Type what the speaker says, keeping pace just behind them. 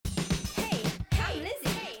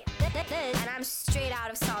I'm straight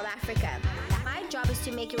out of South Africa. My job is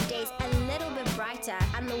to make your days a little bit brighter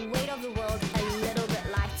and the weight of the world a little bit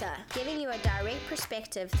lighter, giving you a direct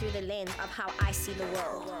perspective through the lens of how I see the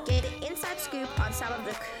world. Get an inside scoop on some of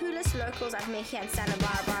the coolest locals I've met here in Santa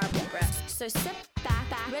Barbara. So sit back,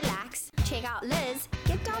 relax, check out Liz,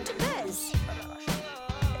 get down to biz.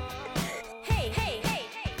 Hey.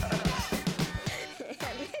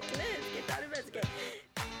 Liz, get down to biz, okay.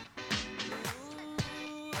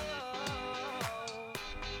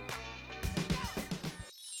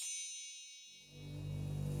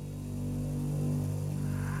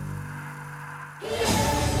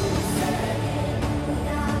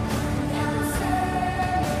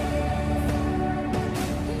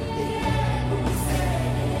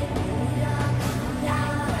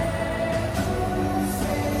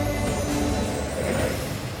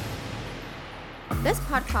 This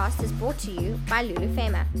podcast is brought to you by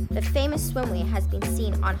Lulufema. The famous swimwear has been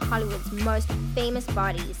seen on Hollywood's most famous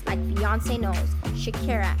bodies like Beyonce Knowles,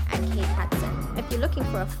 Shakira, and Kate Hudson. If you're looking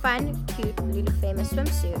for a fun, cute Lulufema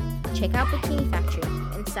swimsuit, check out Bikini Factory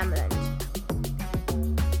in Summerland.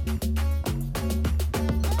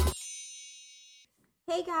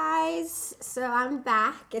 Hey guys, so I'm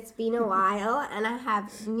back. It's been a while and I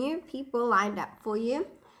have new people lined up for you.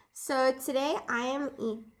 So today I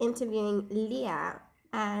am interviewing Leah,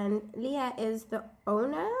 and Leah is the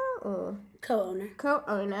owner or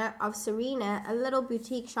co-owner of Sirena, a little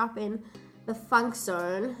boutique shop in the Funk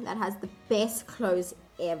Zone that has the best clothes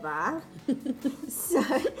ever. So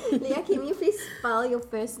Leah, can you please spell your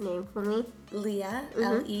first name for me? Leah,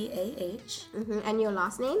 Leah. And your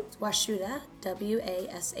last name? Washuta,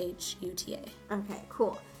 Washuta. Okay,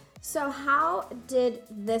 cool. So how did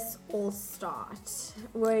this all start?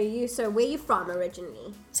 Where are you from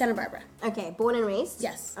originally? Santa Barbara. Okay, born and raised?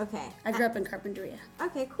 Yes. Okay. I grew up in Carpinteria.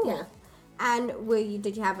 Okay, cool. Yeah. And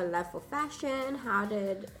did you have a love for fashion? How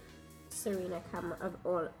did Sirena come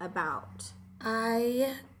all about?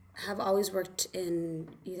 I have always worked in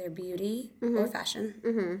either beauty or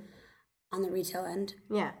fashion on the retail end.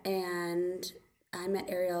 Yeah. And I met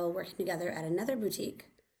Ariel working together at another boutique.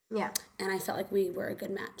 Yeah. And I felt like we were a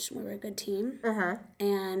good match. We were a good team.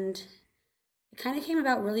 And it kind of came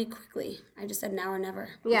about really quickly. I just said now or never.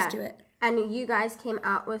 Yeah. Let's do it. And you guys came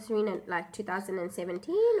out with Sirena like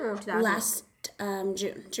 2017 or 2000? Last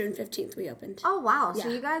June 15th we opened. Oh, wow. Yeah. So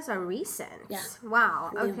you guys are recent. Yeah.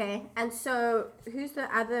 Wow. Okay. And so who's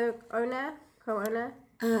the other co-owner?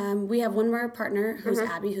 We have one more partner who's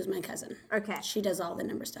Abby, who's my cousin. Okay. She does all the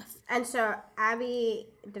number stuff. And so Abby,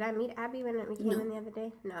 did I meet Abby when we came in the other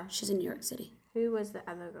day? No. She's in New York City. Who was the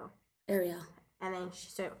other girl? Ariel. And then,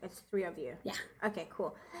 so it's three of you? Yeah. Okay,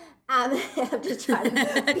 cool. I'm just trying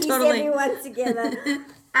to piece everyone together.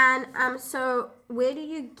 And so where do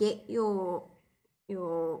you get your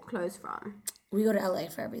clothes from? We go to LA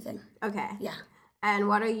for everything. Okay. Yeah. And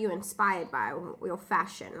what are you inspired by? Your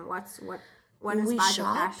fashion? What inspired your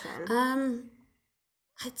fashion?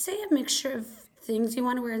 I'd say a mixture of things you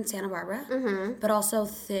want to wear in Santa Barbara, but also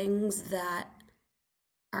things that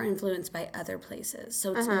are influenced by other places.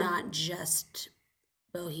 So it's not just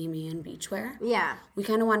bohemian beachwear. Yeah. We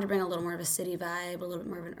kind of wanted to bring a little more of a city vibe, a little bit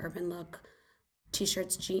more of an urban look.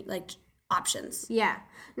 T-shirts, like options. Yeah.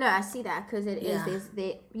 No, I see that because it is.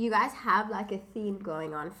 You guys have like a theme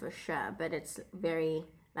going on for sure, but it's very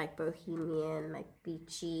like bohemian, like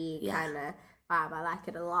beachy kind of vibe. I like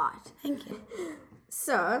it a lot. Thank you.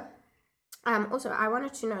 So, also I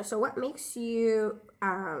wanted to know, so what makes you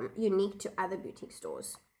unique to other boutique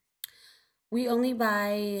stores? We only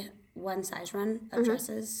buy one size run of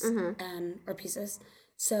dresses or pieces.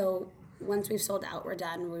 So once we've sold out, we're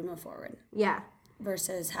done. We move forward. Yeah.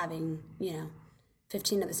 Versus having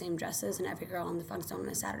 15 of the same dresses and every girl on the Funk Zone on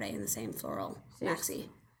a Saturday in the same floral maxi.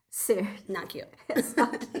 Seriously. Not cute. It's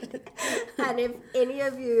not cute. And if any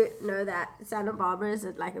of you know that Santa Barbara is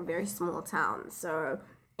like a very small town, so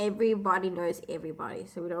everybody knows everybody,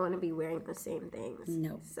 so we don't want to be wearing the same things.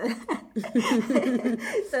 No. So,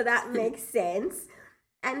 so that makes sense.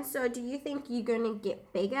 And so do you think you're going to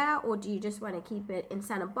get bigger, or do you just want to keep it in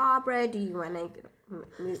Santa Barbara? Do you want to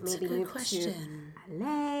maybe move to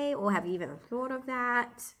LA, or have you even thought of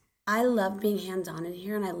that? I love being hands-on in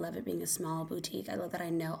here, and I love it being a small boutique. I love that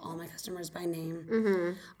I know all my customers by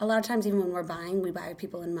name. A lot of times, even when we're buying, we buy with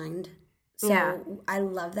people in mind. So I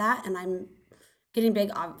love that, and I'm getting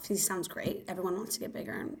big. Obviously, sounds great. Everyone wants to get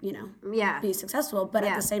bigger and be successful. But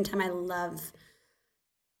at the same time, I love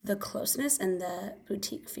the closeness and the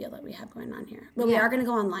boutique feel that we have going on here. But we are going to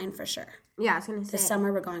go online for sure. Yeah, I was going to say. This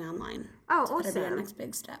summer, we're going online. Oh, so awesome. That'll be our next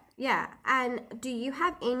big step. Yeah. And do you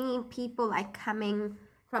have any people like coming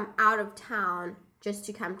from out of town just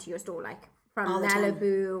to come to your store, like from all the time.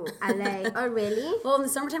 Malibu, LA. Oh, really? Well, in the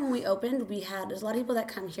summertime when we opened, there's a lot of people that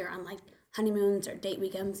come here on like honeymoons or date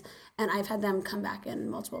weekends, and I've had them come back in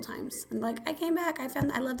multiple times. And like, I came back,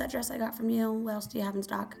 I love that dress I got from you. What else do you have in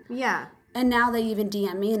stock? Yeah. And now they even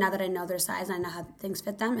DM me, and now that I know their size and I know how things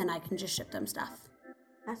fit them, and I can just ship them stuff.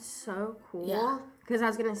 That's so cool. Yeah. Because I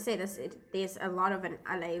was gonna say there's a lot of an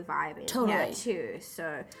LA vibe in here too.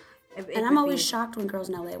 So. And I'm always shocked when girls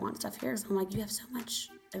in LA want stuff here. So I'm like, you have so much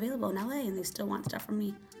available in LA, and they still want stuff from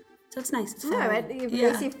me. So it's nice. It's fun. It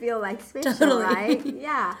makes you feel like special, totally. Right?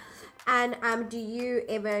 Yeah. And do you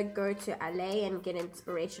ever go to LA and get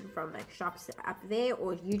inspiration from like shops up there,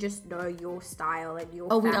 or you just know your style and your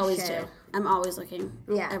fashion? We always do. I'm always looking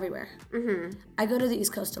everywhere. Mm-hmm. I go to the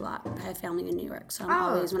East Coast a lot. I have family in New York, so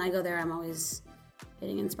when I go there, I'm always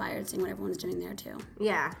getting inspired, seeing what everyone's doing there too.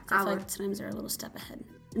 Yeah. I feel like sometimes they're a little step ahead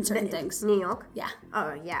in certain things. New York? Yeah.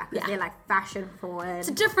 Oh, yeah. Because they're like fashion forward. It's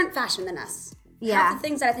a different fashion than us. Yeah. Half the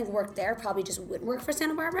things that I think work there probably just wouldn't work for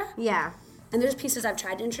Santa Barbara. Yeah. And there's pieces I've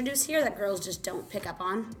tried to introduce here that girls just don't pick up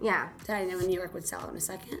on. Yeah. That I know in New York would sell in a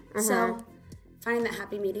second. So finding that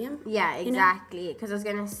happy medium. Yeah, exactly. Because I was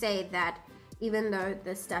going to say that even though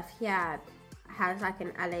the stuff here has like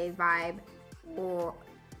an LA vibe, or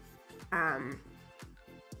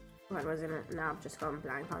what was it? Now I've just gone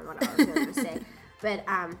blank on what I was going to say. But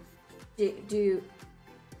a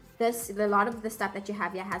lot of the stuff that you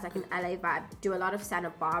have here has like an LA vibe. Do a lot of Santa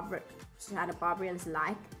Barbarians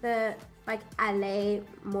like the LA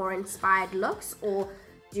more inspired looks, or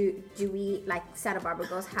do we like Santa Barbara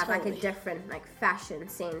girls have like a different like fashion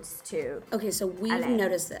sense too? Okay, so we've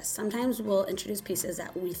noticed this. Sometimes we'll introduce pieces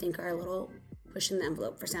that we think are a little pushing the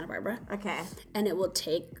envelope for Santa Barbara. Okay. And it will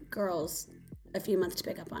take girls a few months to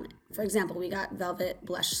pick up on it. For example, we got velvet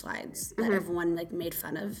blush slides that everyone like made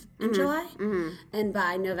fun of in July, and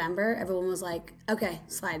by November, everyone was like, "Okay,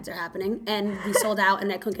 slides are happening," and we sold out, and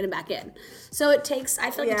I couldn't get them back in. So I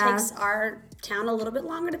feel like it takes our town a little bit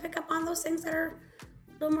longer to pick up on those things that are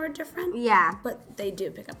a little more different. Yeah, but they do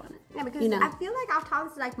pick up on it. Yeah, because I feel like our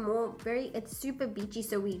town's like it's super beachy,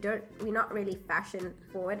 so we're not really fashion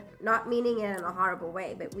forward. Not meaning it in a horrible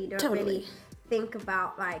way, but we don't really think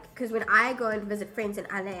about like, because when I go and visit friends in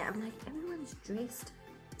LA, I'm like, everyone's dressed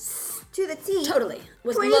to the T. Totally.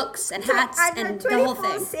 With looks and hats and the whole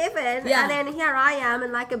thing. 24/7. Yeah. And then here I am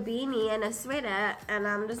in like a beanie and a sweater, and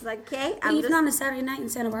I'm just like, okay. Even on a Saturday night in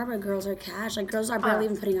Santa Barbara, girls are cash. Like, girls are barely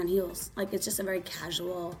even putting on heels. Like, it's just a very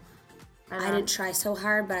casual, I didn't try so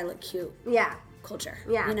hard, but I look cute. Yeah. Culture.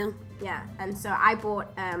 Yeah. You know? Yeah. And so I bought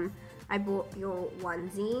your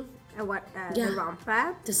onesie. The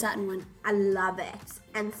romper. The satin one. I love it.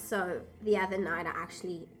 And so the other night I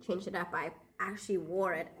actually changed it up. I actually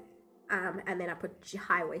wore it. And then I put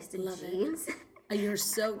high-waisted jeans. Oh, you're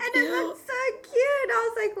so cute. And it looked so cute.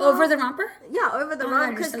 I was like, well, over the romper? Yeah, over the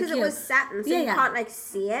romper. Because it was satin, so you can't like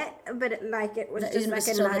see it. But it was just like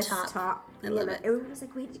a nice top. I love it. Everyone was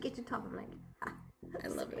like, where did you get your top? I'm like, I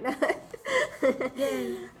love it.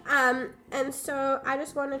 Yay. And so I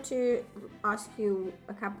just wanted to ask you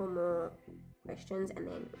a couple more questions and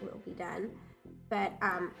then we'll be done. But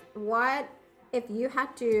what if you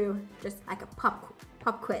had to, just like a pop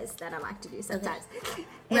quiz that I like to do sometimes. Okay.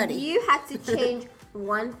 If you had to change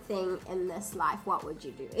one thing in this life, what would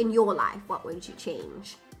you do? In your life, what would you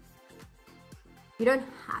change? You don't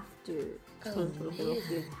have to change anything if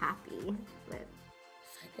you're happy. But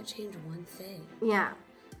if I could change one thing. Yeah.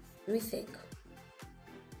 Let me think.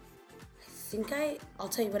 I'll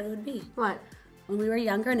tell you what it would be. What? When we were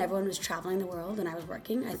younger and everyone was traveling the world and I was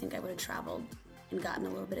working, I think I would have traveled and gotten a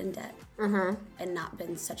little bit in debt. And not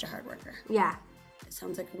been such a hard worker. Yeah. It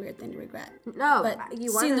sounds like a weird thing to regret. No, but you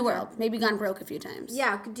seen the world. Maybe gone broke a few times.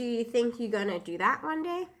 Yeah. Do you think you're going to do that one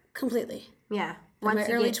day? Completely. Yeah. In my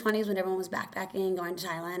early 20s when everyone was backpacking, going to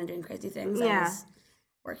Thailand and doing crazy things, I was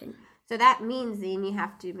working. So that means then you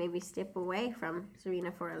have to maybe step away from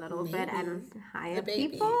Sirena for a little bit and hire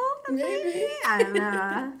people. Maybe. I don't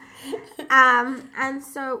know. And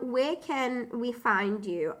so where can we find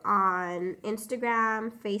you? On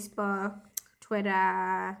Instagram, Facebook,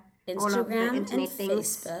 Twitter, all of the internet and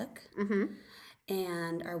things? Facebook.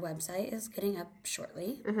 And our website is getting up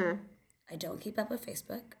shortly. I don't keep up with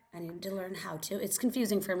Facebook. I need to learn how to. It's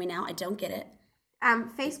confusing for me now. I don't get it.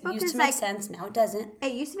 Facebook used to make sense. Now it doesn't.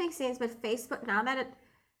 It used to make sense, but Facebook, now that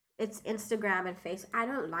it's Instagram and Facebook, I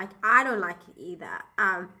don't like it either.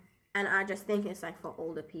 And I just think it's like for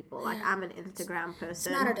older people. Like I'm an Instagram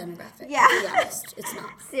person. It's not our demographic. Yeah, to be honest, it's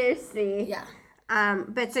not. Seriously. Yeah.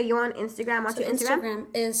 But so you're on Instagram. What's your Instagram? Instagram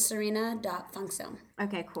is serena.funkzone.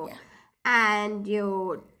 Okay, cool. Yeah. And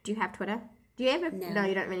do you have Twitter? Do you ever? No,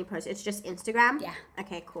 you don't really post. It's just Instagram. Yeah.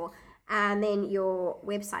 Okay, cool. And then your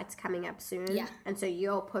website's coming up soon. Yeah. And so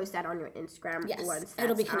you'll post that on your Instagram Yes, once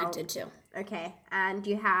it'll be that's connected out. too. Okay. And do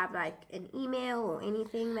you have like an email or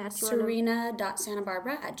anything that you want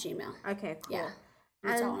Sirena.santabarbara@gmail. Okay, cool. Yeah.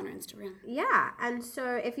 And it's all on our Instagram. Yeah, and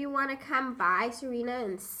so if you want to come by Sirena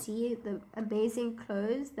and see the amazing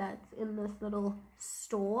clothes that's in this little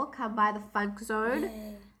store, come by the Funk Zone.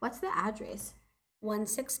 Yay. What's the address?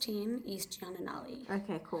 116 East Yananali.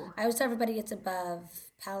 Okay, cool. I always tell everybody it's above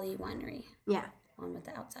Pali Winery. Yeah. On with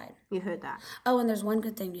the outside. You heard that. Oh, and there's one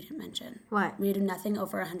good thing you didn't mention. What? We do nothing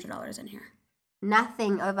over $100 in here.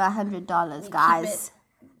 Nothing over $100, guys.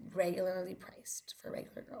 Keep it regularly priced for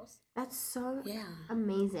regular girls. That's so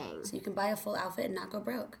amazing. So you can buy a full outfit and not go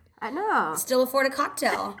broke. I know. Still afford a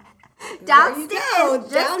cocktail.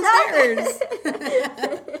 Downstairs. Downstairs.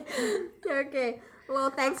 Okay. Well,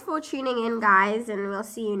 thanks for tuning in, guys, and we'll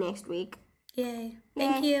see you next week. Yay.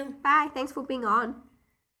 Thank you. Bye. Thanks for being on.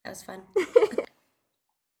 That was fun.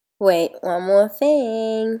 Wait, one more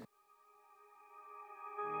thing.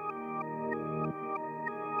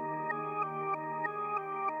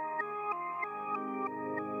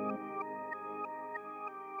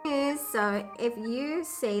 So if you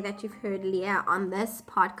say that you've heard Leah on this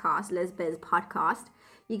podcast, Liz Biz podcast,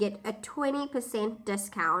 you get a 20%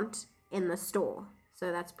 discount in the store.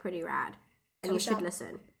 So that's pretty rad. And you should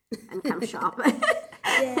listen and come shop.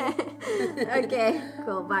 Okay,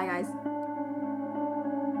 cool. Bye, guys.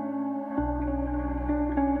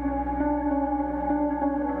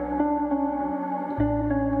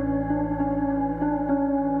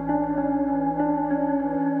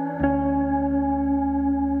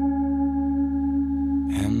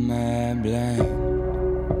 Am I blind?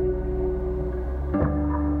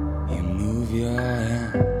 You move your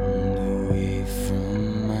hand away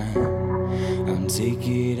from mine. I'll take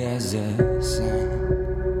it as a sign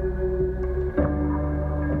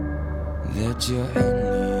that you're any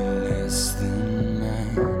less than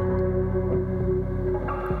mine.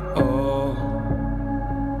 Oh,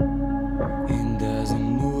 it doesn't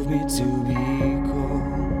move me to be cold.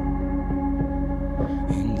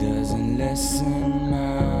 It doesn't lessen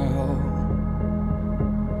my hope.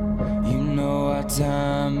 You know our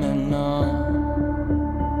time and on.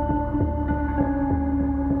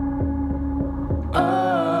 Oh,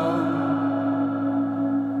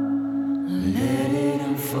 let it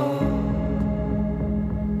unfold.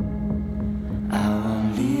 I won't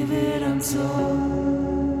leave it untold.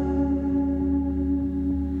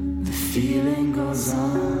 The feeling goes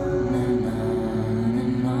on and on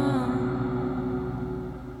and on.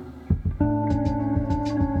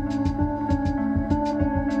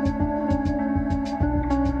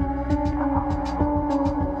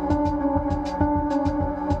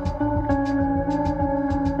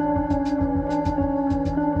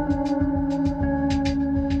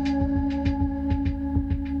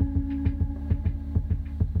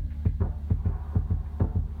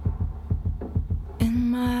 In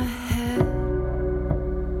my head,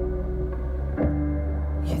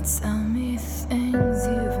 you tell me things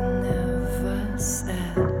you've never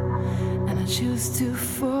said, and I choose to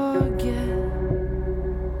forget.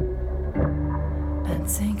 I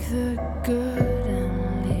take the good and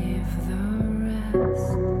leave the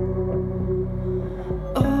rest.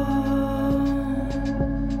 Oh,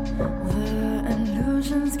 the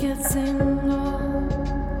illusions get tangled,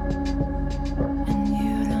 and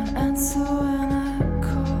you don't answer when I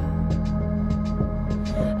call.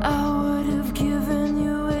 I would have given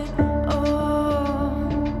you it all.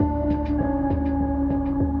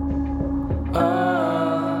 Oh,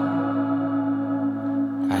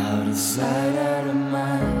 out of sight, out of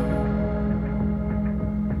mind.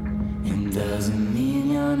 It doesn't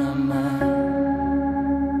mean you're not mine.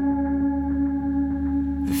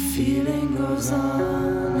 The feeling goes on.